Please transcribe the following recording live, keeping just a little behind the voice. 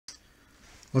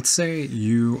Let's say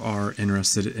you are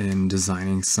interested in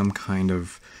designing some kind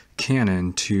of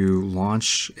cannon to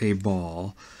launch a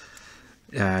ball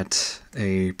at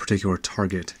a particular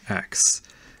target X.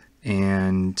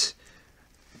 And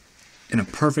in a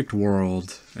perfect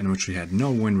world in which we had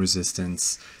no wind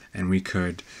resistance and we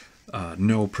could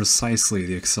know precisely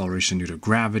the acceleration due to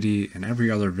gravity and every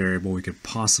other variable we could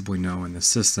possibly know in the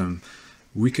system,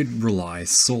 we could rely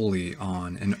solely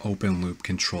on an open loop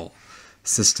control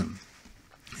system.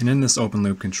 And in this open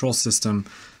loop control system,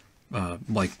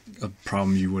 like a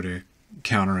problem you would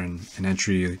encounter in an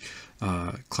entry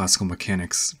classical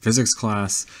mechanics physics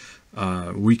class,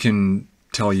 we can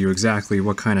tell you exactly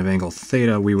what kind of angle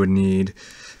theta we would need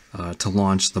to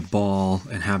launch the ball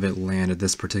and have it land at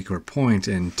this particular point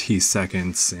in t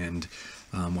seconds, and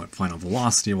what final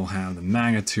velocity we'll have, the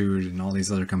magnitude, and all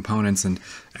these other components, and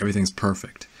everything's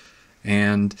perfect.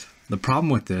 And the problem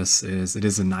with this is it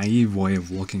is a naive way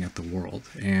of looking at the world,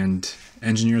 and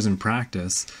engineers in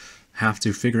practice have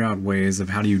to figure out ways of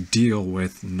how do you deal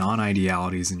with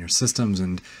non-idealities in your systems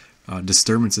and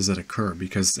disturbances that occur,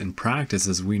 because in practice,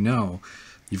 as we know,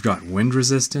 you've got wind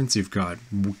resistance, you've got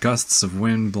gusts of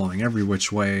wind blowing every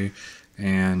which way,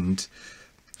 and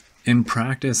in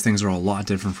practice things are a lot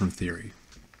different from theory.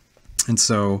 And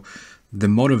so the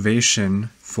motivation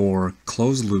for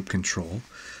closed loop control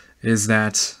is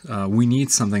that we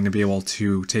need something to be able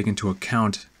to take into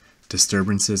account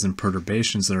disturbances and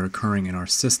perturbations that are occurring in our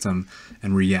system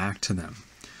and react to them.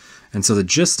 And so the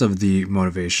gist of the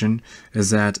motivation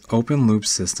is that open loop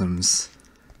systems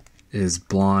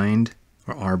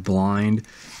are blind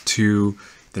to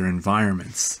their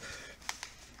environments.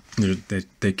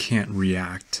 They can't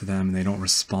react to them, and they don't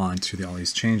respond to all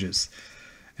these changes.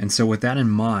 And so with that in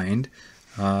mind,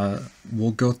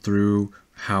 we'll go through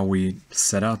how we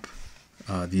set up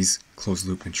these closed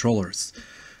loop controllers.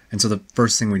 And so the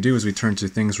first thing we do is we turn to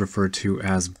things referred to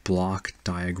as block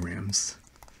diagrams.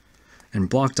 And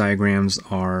block diagrams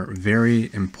are very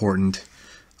important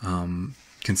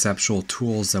conceptual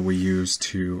tools that we use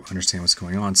to understand what's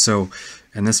going on. So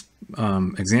in this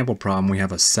example problem, we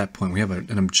have a set point. We have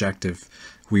an objective.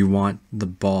 We want the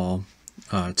ball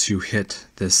to hit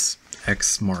this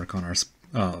X mark on our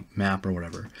map or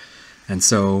whatever. And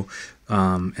so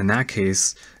in that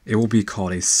case, it will be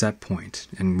called a set point,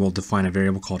 and we'll define a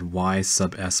variable called y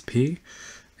sub sp,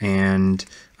 and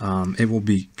it will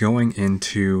be going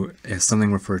into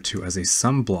something referred to as a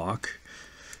sum block.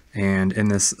 And in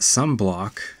this sum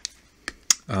block,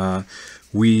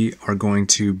 we are going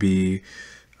to be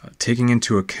taking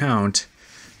into account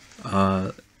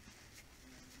the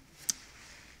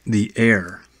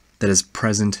error that is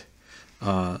present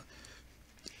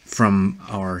from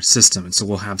our system. And so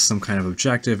we'll have some kind of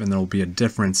objective, and there will be a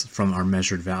difference from our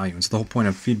measured value. And so the whole point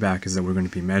of feedback is that we're going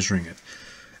to be measuring it.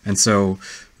 And so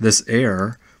this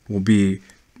error will be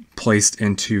placed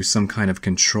into some kind of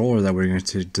controller that we're going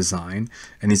to design.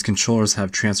 And these controllers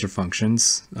have transfer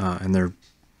functions, and they're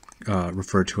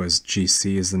referred to as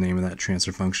GC is the name of that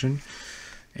transfer function.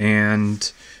 And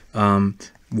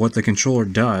what the controller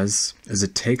does is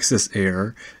it takes this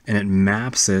error and it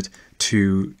maps it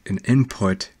to an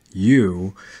input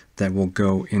U that will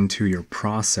go into your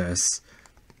process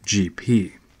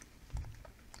GP.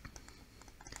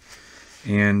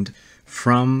 And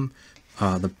from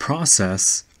the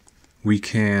process, we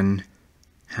can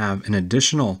have an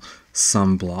additional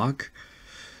sum block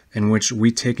in which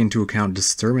we take into account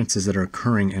disturbances that are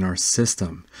occurring in our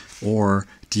system or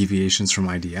deviations from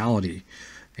ideality.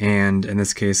 And in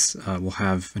this case, we'll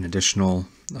have an additional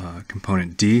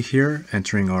component D here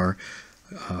entering our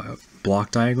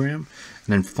block diagram.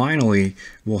 And then finally,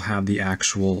 we'll have the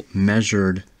actual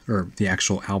measured, or the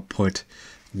actual output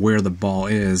where the ball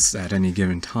is at any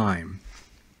given time.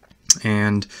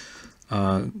 And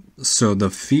so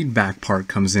the feedback part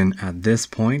comes in at this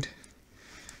point.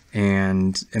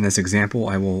 And in this example,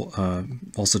 I will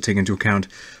also take into account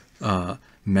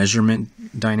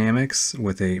measurement dynamics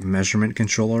with a measurement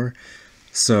controller.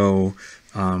 So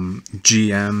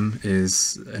GM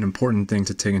is an important thing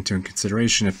to take into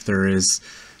consideration if there is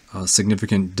a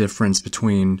significant difference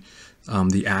between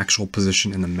the actual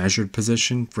position and the measured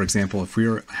position. For example, if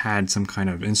we had some kind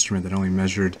of instrument that only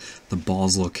measured the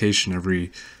ball's location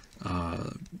every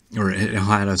or it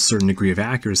had a certain degree of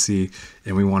accuracy,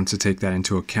 and we wanted to take that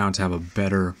into account to have a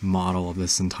better model of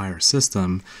this entire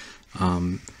system,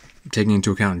 taking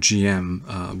into account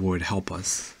GM would help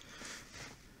us.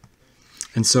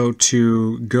 And so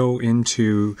to go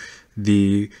into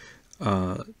the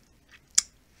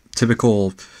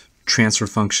typical transfer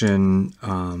function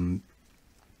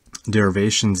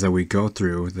derivations that we go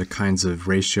through, the kinds of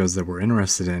ratios that we're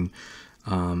interested in,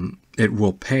 it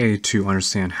will pay to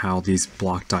understand how these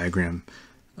block diagram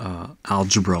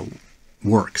algebra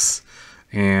works.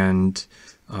 And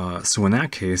so in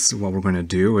that case, what we're going to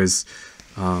do is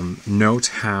note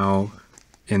how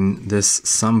in this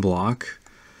sum block,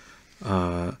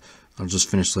 I'll just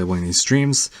finish labeling these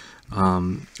streams,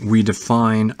 we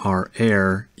define our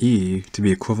air E to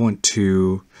be equivalent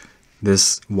to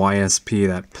this YSP,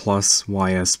 that plus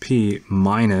YSP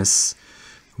minus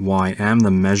YM,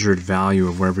 the measured value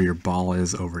of wherever your ball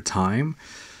is over time.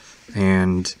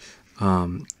 And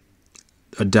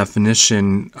a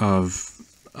definition of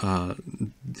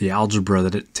the algebra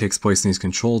that it takes place in these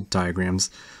control diagrams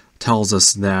tells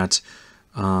us that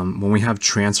when we have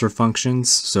transfer functions,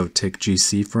 so take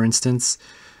GC for instance,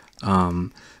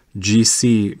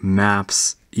 GC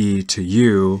maps E to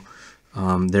U,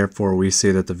 therefore we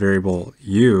say that the variable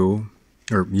U,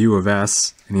 or U of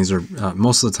S, and these are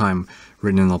most of the time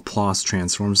written in Laplace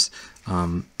transforms,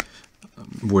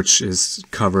 which is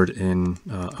covered in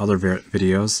other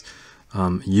videos,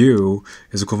 U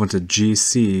is equivalent to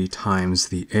GC times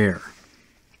the air.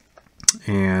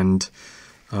 And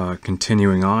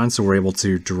continuing on, so we're able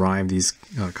to derive these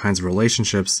kinds of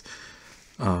relationships.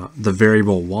 The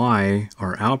variable Y,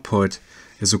 our output,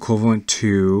 is equivalent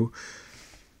to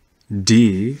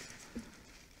D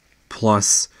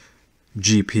plus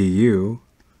GPU,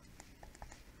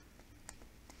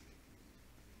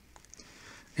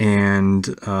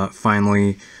 and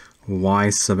finally Y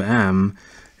sub M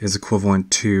is equivalent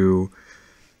to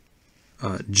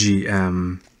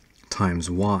GM times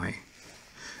Y.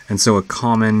 And so a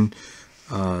common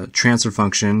transfer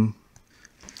function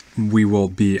we will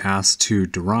be asked to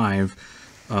derive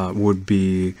would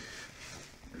be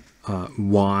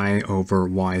Y over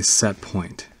Y set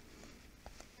point.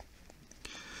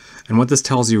 And what this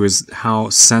tells you is how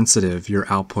sensitive your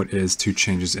output is to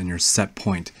changes in your set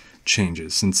point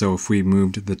changes. And so if we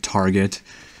moved the target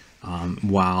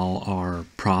while our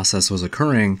process was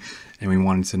occurring and we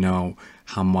wanted to know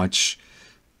how much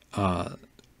of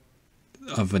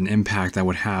an impact that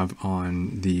would have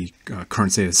on the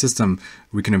current state of the system,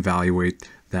 we can evaluate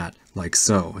that like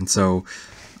so. And so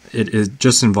it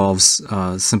just involves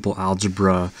simple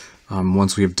algebra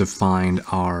once we have defined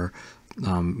our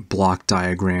block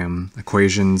diagram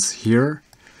equations here.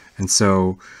 And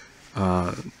so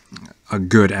a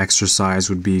good exercise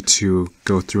would be to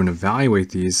go through and evaluate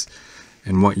these,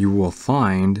 and what you will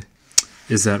find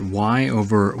is that Y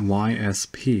over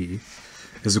YSP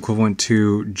is equivalent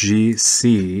to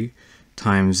GC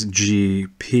times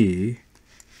GP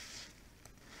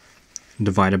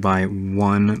divided by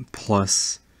 1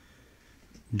 plus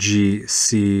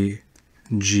GC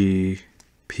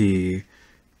GP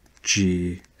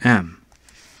GM.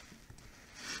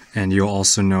 And you'll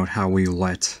also note how we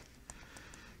let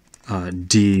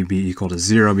D be equal to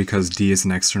 0 because D is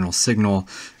an external signal,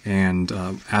 and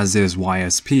as is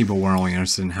YSP, but we're only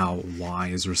interested in how Y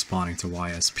is responding to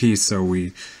YSP, so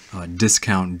we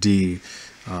discount D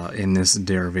in this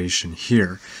derivation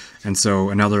here. And so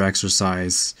another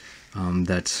exercise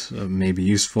that may be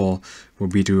useful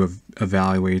would be to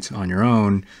evaluate on your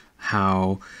own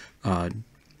how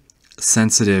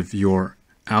sensitive your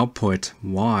output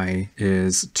Y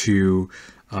is to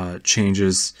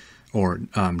changes or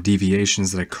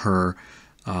deviations that occur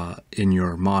in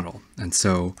your model. And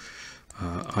so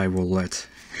I will let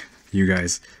you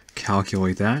guys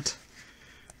calculate that.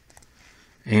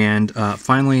 And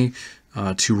finally,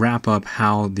 to wrap up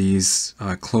how these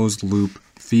closed loop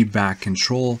feedback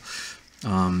control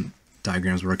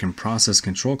diagrams work in process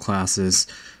control classes,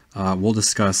 we'll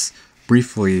discuss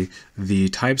briefly the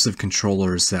types of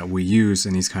controllers that we use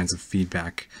in these kinds of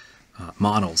feedback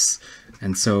models.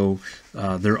 And so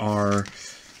there are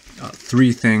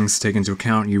three things to take into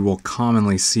account. You will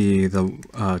commonly see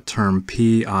the term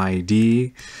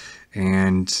PID,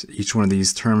 and each one of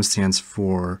these terms stands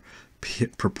for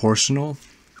proportional.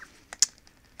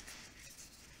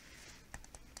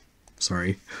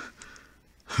 Sorry.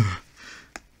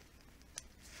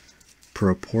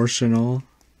 Proportional.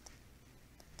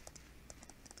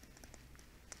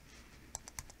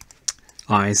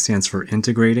 I stands for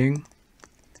integrating,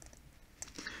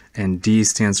 and D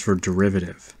stands for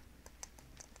derivative.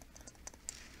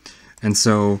 And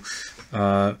so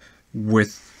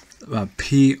with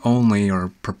P only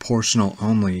or proportional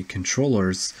only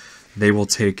controllers, they will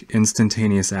take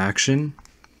instantaneous action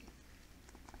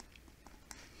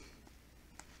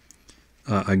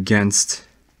against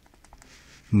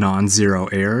non-zero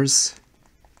errors,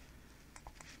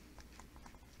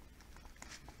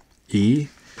 E,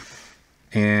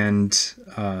 and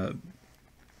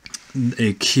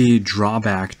a key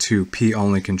drawback to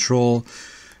P-only control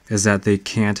is that they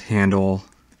can't handle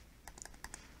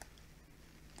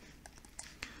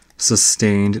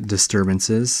sustained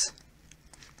disturbances,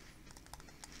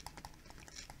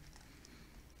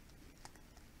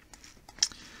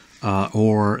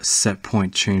 or set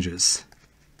point changes.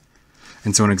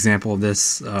 And so an example of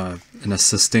this in a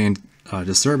sustained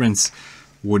disturbance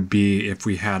would be if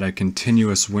we had a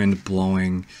continuous wind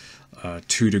blowing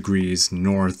 2 degrees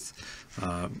north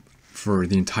for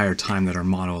the entire time that our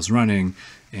model is running,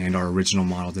 and our original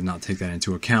model did not take that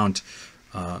into account.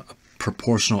 A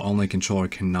proportional only controller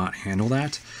cannot handle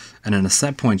that. And then a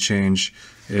set point change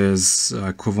is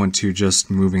equivalent to just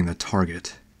moving the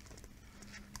target.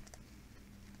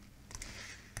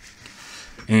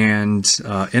 And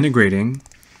integrating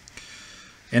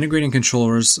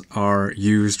controllers are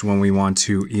used when we want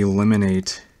to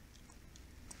eliminate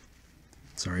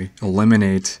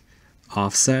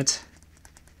offset.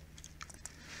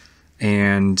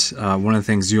 And one of the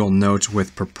things you'll note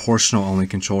with proportional only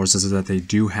controllers is that they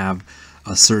do have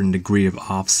a certain degree of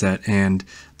offset, and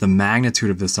the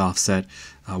magnitude of this offset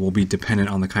will be dependent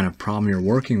on the kind of problem you're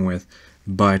working with.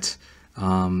 But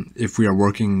if we are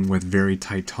working with very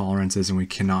tight tolerances and we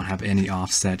cannot have any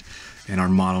offset, and our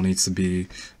model needs to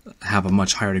have a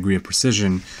much higher degree of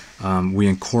precision, we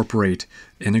incorporate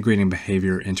integrating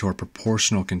behavior into our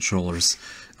proportional controllers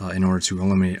in order to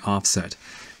eliminate offset.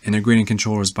 Integrating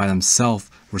controllers by themselves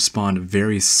respond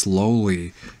very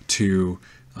slowly to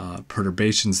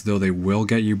perturbations, though they will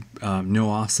get you no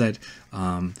offset.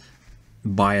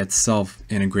 By itself,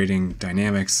 integrating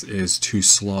dynamics is too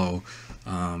slow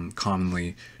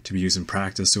commonly to be used in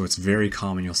practice, so it's very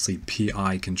common you'll see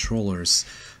PI controllers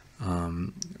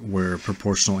where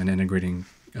proportional and integrating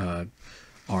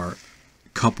are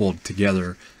coupled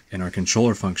together in our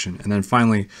controller function. And then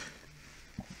finally,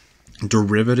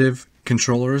 derivative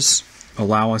controllers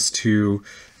allow us to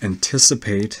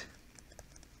anticipate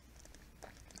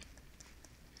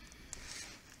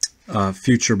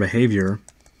future behavior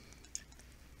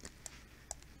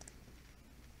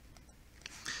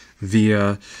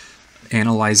via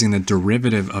analyzing the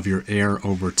derivative of your error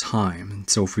over time.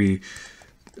 So if we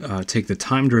take the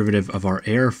time derivative of our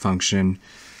error function,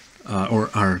 how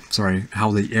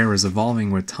the error is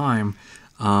evolving with time,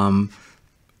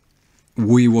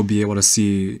 we will be able to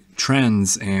see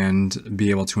trends and be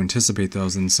able to anticipate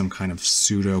those in some kind of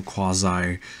pseudo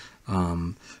quasi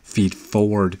feed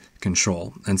forward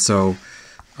control. And so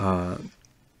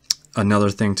another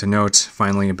thing to note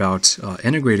finally about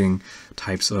integrating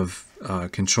types of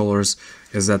controllers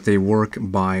is that they work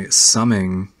by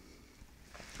summing.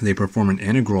 They perform an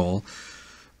integral.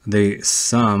 They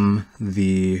sum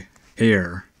the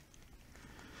error,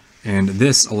 and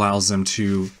this allows them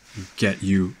to get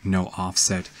you no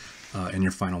offset in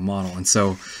your final model. And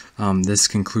so this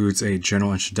concludes a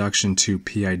general introduction to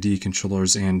PID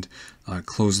controllers and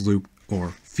closed loop or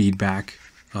feedback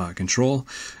control.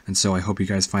 And so I hope you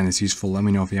guys find this useful. Let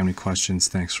me know if you have any questions.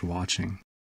 Thanks for watching.